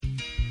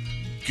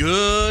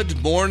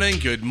Good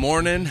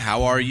morning.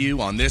 How are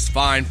you on this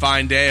fine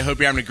day? I hope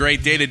you're having a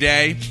great day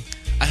today.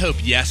 I hope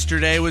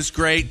yesterday was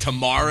great,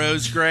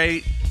 tomorrow's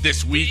great,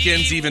 this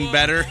weekend's even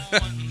better.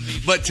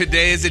 But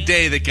today is a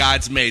day that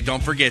God's made.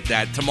 Don't forget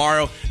that.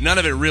 Tomorrow, none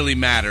of it really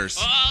matters.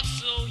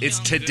 It's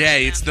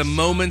today. It's the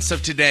moments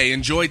of today.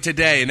 Enjoy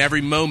today and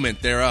every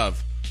moment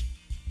thereof.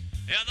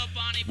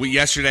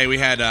 Yesterday we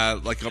had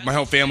my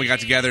whole family got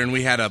together and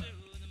we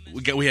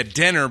had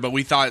dinner, but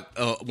we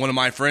thought one of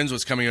my friends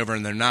was coming over,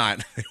 and they're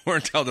not. They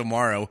weren't until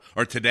tomorrow,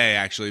 or today,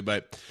 actually.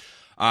 But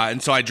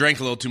and so I drank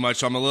a little too much,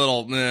 so I'm a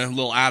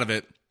little out of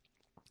it.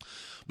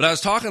 But I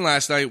was talking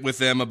last night with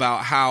them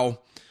about how,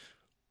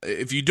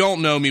 if you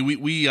don't know me,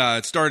 we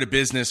started a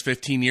business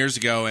 15 years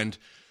ago, and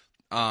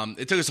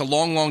it took us a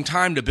long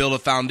time to build a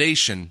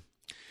foundation.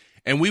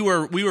 And we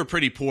were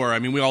pretty poor. I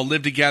mean, we all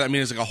lived together. I mean,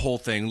 it was like a whole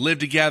thing.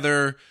 Lived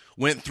together,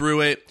 went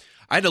through it.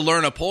 I had to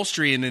learn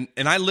upholstery, and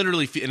I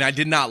literally, and I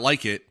did not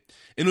like it.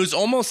 And it was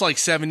almost like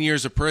 7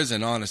 years of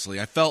prison,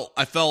 honestly. I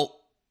felt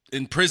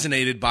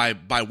imprisonated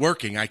by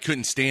working. I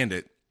couldn't stand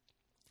it.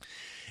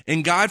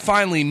 And God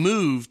finally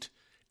moved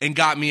and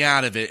got me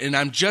out of it. And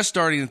I'm just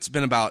starting, it's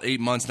been about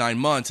 9 months,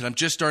 and I'm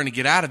just starting to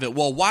get out of it.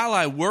 Well, while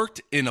I worked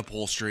in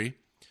upholstery,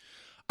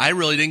 I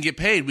really didn't get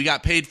paid. We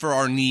got paid for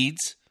our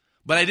needs,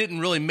 but I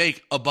didn't really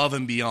make above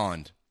and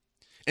beyond.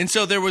 And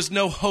so there was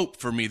no hope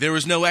for me. There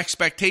was no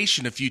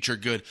expectation of future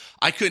good.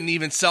 I couldn't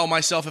even sell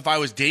myself if I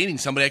was dating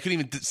somebody. I couldn't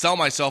even sell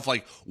myself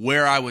like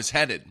where I was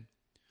headed.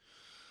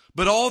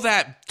 But all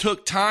that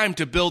took time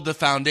to build the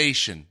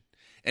foundation.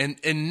 And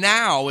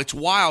now it's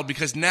wild,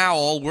 because now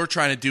all we're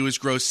trying to do is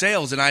grow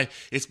sales. And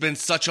it's been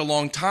such a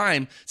long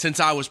time since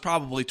I was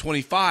probably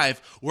 25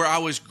 where I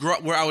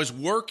was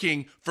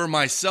working for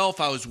myself.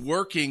 I was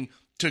working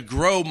to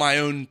grow my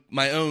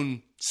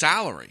own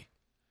salary.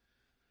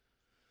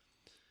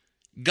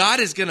 God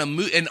is going to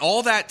move. And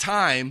all that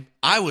time,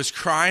 I was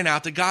crying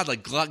out to God,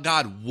 like,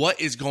 God, what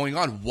is going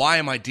on? Why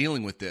am I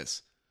dealing with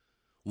this?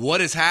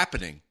 What is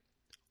happening?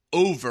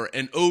 Over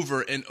and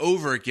over and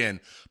over again.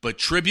 But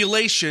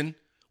tribulation,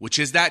 which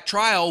is that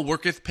trial,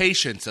 worketh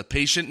patience, a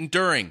patient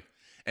enduring.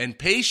 And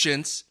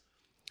patience,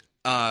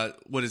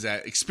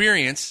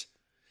 experience.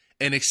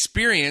 And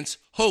experience,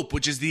 hope,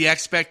 which is the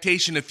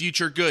expectation of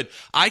future good.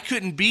 I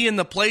couldn't be in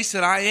the place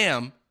that I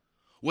am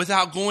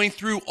without going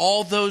through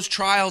all those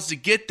trials to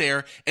get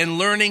there and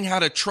learning how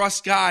to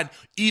trust God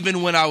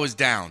even when I was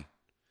down.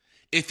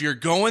 If you're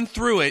going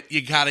through it,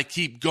 you got to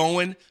keep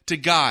going to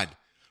God.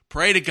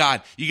 Pray to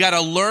God. You got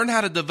to learn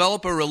how to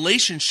develop a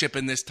relationship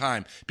in this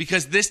time,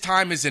 because this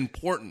time is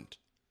important.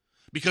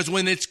 Because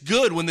when it's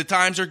good, when the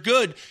times are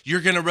good, you're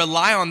going to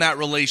rely on that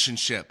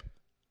relationship.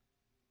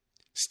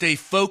 Stay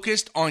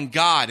focused on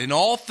God in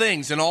all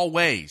things, in all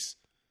ways.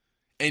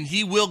 And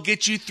He will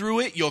get you through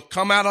it. You'll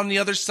come out on the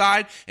other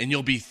side, and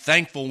you'll be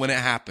thankful when it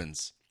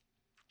happens.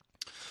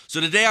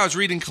 So today I was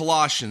reading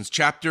Colossians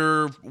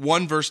chapter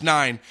 1, verse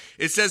 9.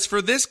 It says,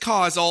 "For this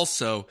cause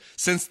also,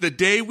 since the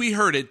day we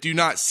heard it, do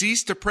not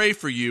cease to pray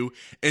for you,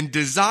 and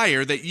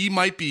desire that ye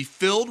might be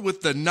filled with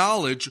the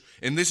knowledge,"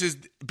 and this is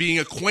being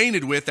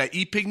acquainted with, that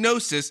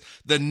epignosis,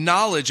 the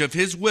knowledge of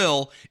His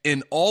will,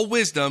 in all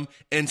wisdom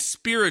and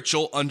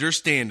spiritual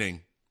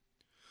understanding.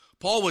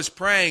 Paul was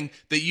praying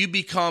that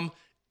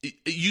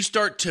you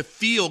start to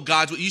feel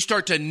God's will. You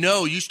start to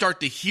know. You start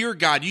to hear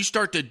God. You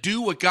start to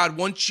do what God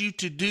wants you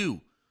to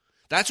do.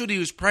 That's what he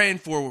was praying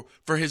for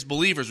his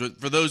believers,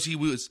 for those he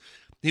was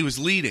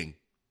leading.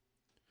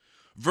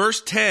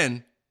 Verse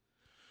 10,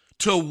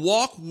 "To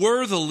walk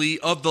worthily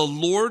of the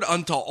Lord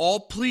unto all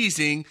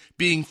pleasing,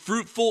 being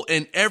fruitful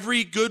in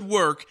every good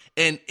work,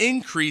 and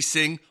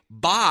increasing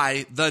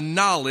by the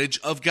knowledge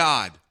of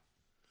God."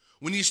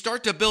 When you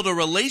start to build a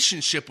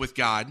relationship with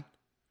God,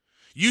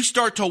 you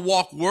start to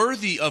walk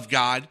worthy of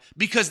God,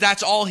 because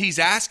that's all He's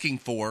asking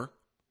for.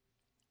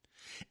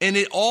 And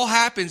it all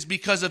happens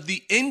because of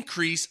the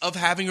increase of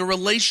having a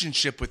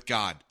relationship with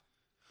God.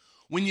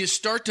 When you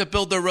start to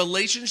build a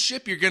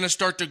relationship, you're going to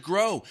start to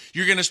grow.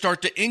 You're going to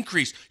start to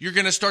increase. You're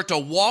going to start to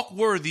walk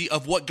worthy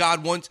of what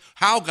God wants,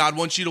 how God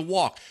wants you to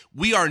walk.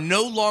 We are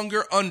no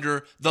longer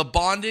under the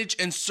bondage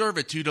and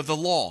servitude of the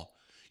law.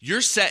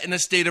 You're set in a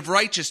state of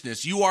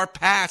righteousness. You are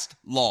past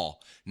law.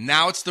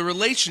 Now it's the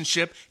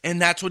relationship,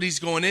 and that's what He's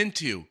going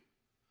into.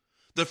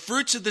 The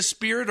fruits of the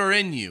Spirit are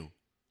in you.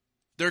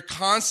 They're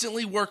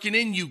constantly working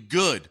in you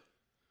good.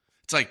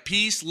 It's like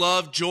peace,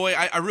 love, joy.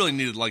 I really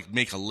need to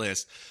make a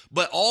list.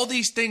 But all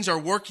these things are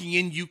working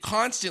in you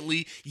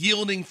constantly,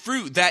 yielding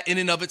fruit, that in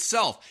and of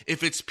itself.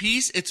 If it's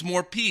peace, it's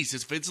more peace.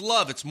 If it's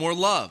love, it's more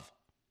love.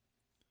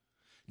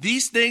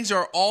 These things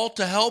are all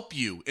to help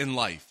you in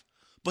life.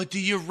 But do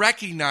you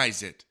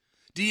recognize it?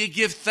 Do you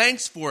give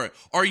thanks for it?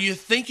 Are you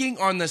thinking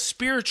on the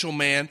spiritual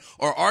man,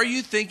 or are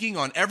you thinking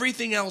on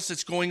everything else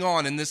that's going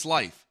on in this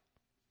life?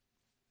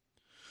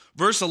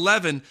 Verse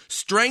 11,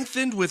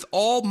 "Strengthened with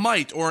all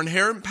might or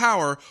inherent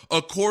power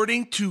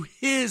according to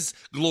His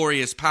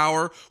glorious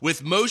power,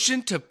 with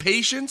motion to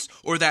patience,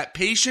 or that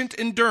patient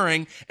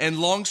enduring, and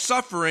long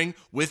suffering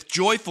with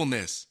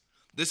joyfulness."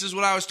 This is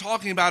what I was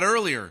talking about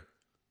earlier.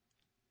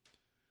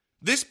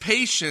 This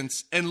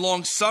patience and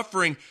long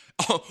suffering,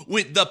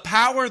 with the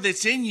power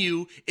that's in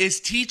you, is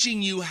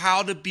teaching you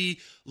how to be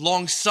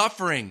long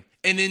suffering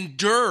and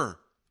endure,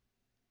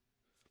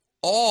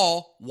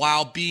 all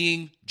while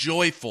being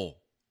joyful.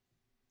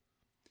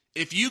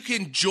 If you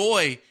can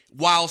joy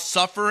while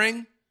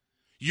suffering,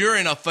 you're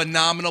in a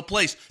phenomenal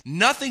place.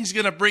 Nothing's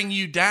going to bring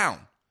you down.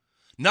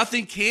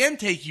 Nothing can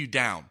take you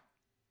down.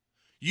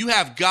 You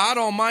have God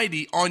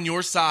Almighty on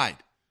your side.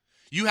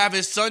 You have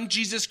his son,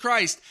 Jesus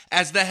Christ,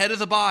 as the head of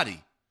the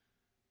body.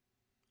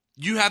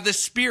 You have the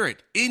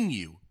Spirit in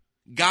you,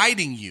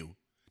 guiding you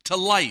to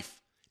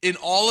life in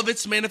all of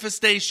its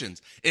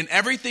manifestations. In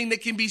everything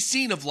that can be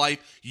seen of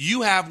life,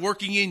 you have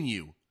working in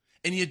you.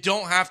 And you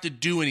don't have to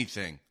do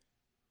anything.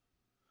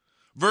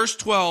 Verse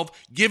 12,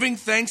 giving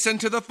thanks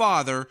unto the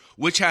Father,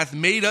 which hath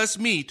made us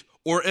meet,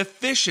 or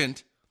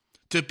efficient,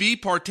 to be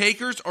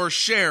partakers or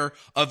share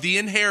of the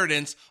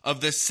inheritance of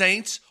the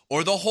saints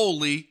or the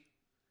holy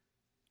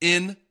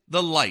in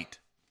the light.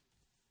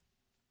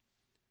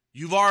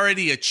 You've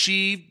already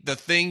achieved the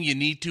thing you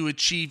need to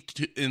achieve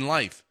in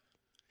life.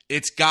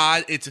 It's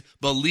God, it's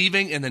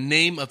believing in the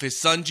name of his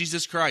son,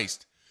 Jesus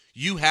Christ.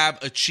 You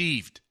have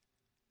achieved.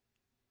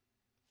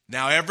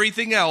 Now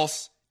everything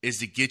else is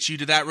to get you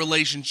to that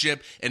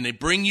relationship and to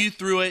bring you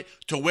through it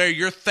to where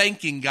you're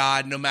thanking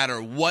God no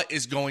matter what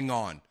is going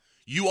on.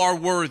 You are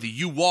worthy.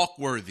 You walk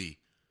worthy.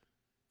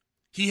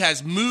 He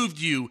has moved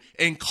you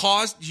and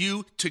caused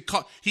you to,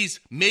 he's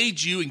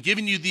made you and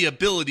given you the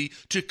ability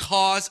to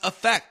cause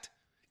effect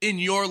in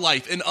your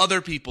life, in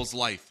other people's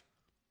life.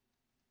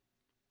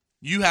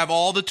 You have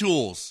all the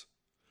tools.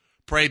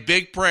 Pray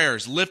big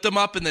prayers. Lift them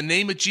up in the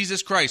name of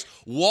Jesus Christ.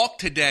 Walk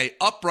today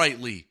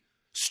uprightly,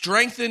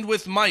 strengthened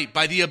with might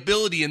by the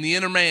ability in the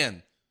inner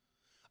man.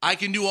 I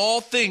can do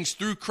all things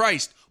through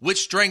Christ,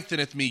 which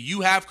strengtheneth me.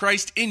 You have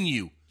Christ in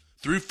you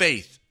through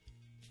faith.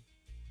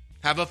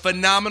 Have a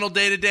phenomenal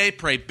day today.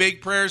 Pray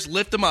big prayers.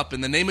 Lift them up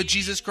in the name of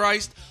Jesus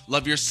Christ.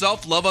 Love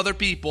yourself, love other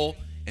people,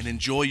 and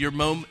enjoy your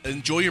moments,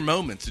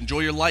 enjoy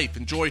your life,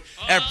 enjoy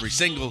every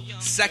single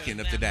second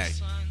of the day.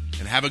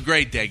 And have a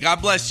great day.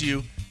 God bless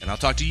you, and I'll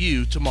talk to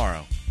you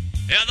tomorrow.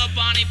 Yeah, the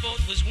bonnie boat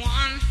was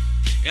one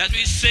as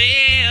we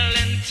sail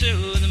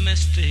into the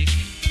mystic.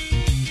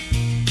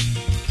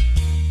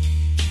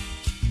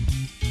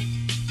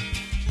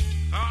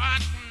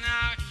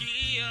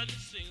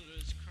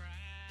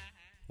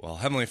 Well,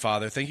 Heavenly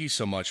Father, thank you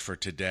so much for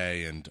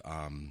today, and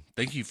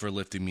thank you for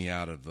lifting me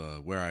out of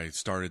where I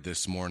started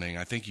this morning.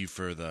 I thank you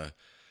for the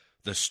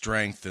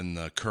strength and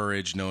the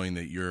courage, knowing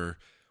that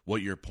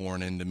what you're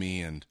pouring into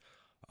me, and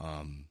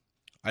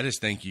I just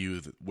thank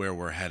you where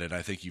we're headed.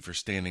 I thank you for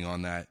standing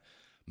on that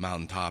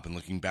mountaintop and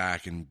looking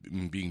back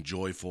and being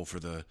joyful for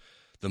the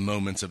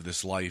moments of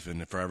this life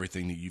and for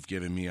everything that you've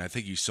given me. I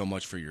thank you so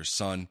much for your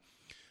son,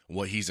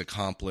 what he's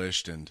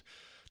accomplished, and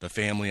the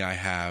family I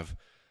have.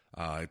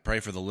 I pray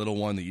for the little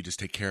one that you just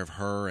take care of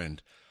her, and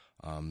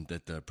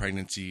that the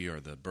pregnancy or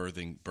the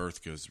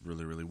birth goes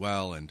really, really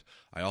well. And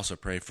I also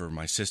pray for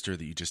my sister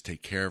that you just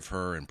take care of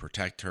her and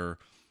protect her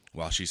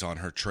while she's on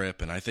her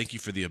trip. And I thank you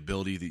for the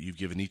ability that you've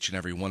given each and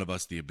every one of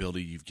us, the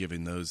ability you've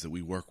given those that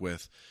we work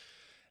with.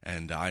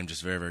 And I'm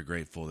just very, very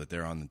grateful that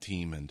they're on the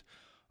team. And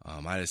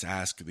I just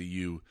ask that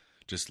you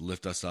just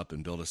lift us up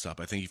and build us up.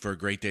 I thank you for a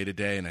great day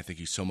today, and I thank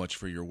you so much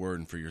for your word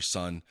and for your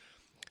son.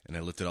 And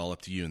I lift it all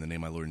up to you in the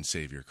name of my Lord and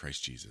Savior,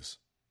 Christ Jesus.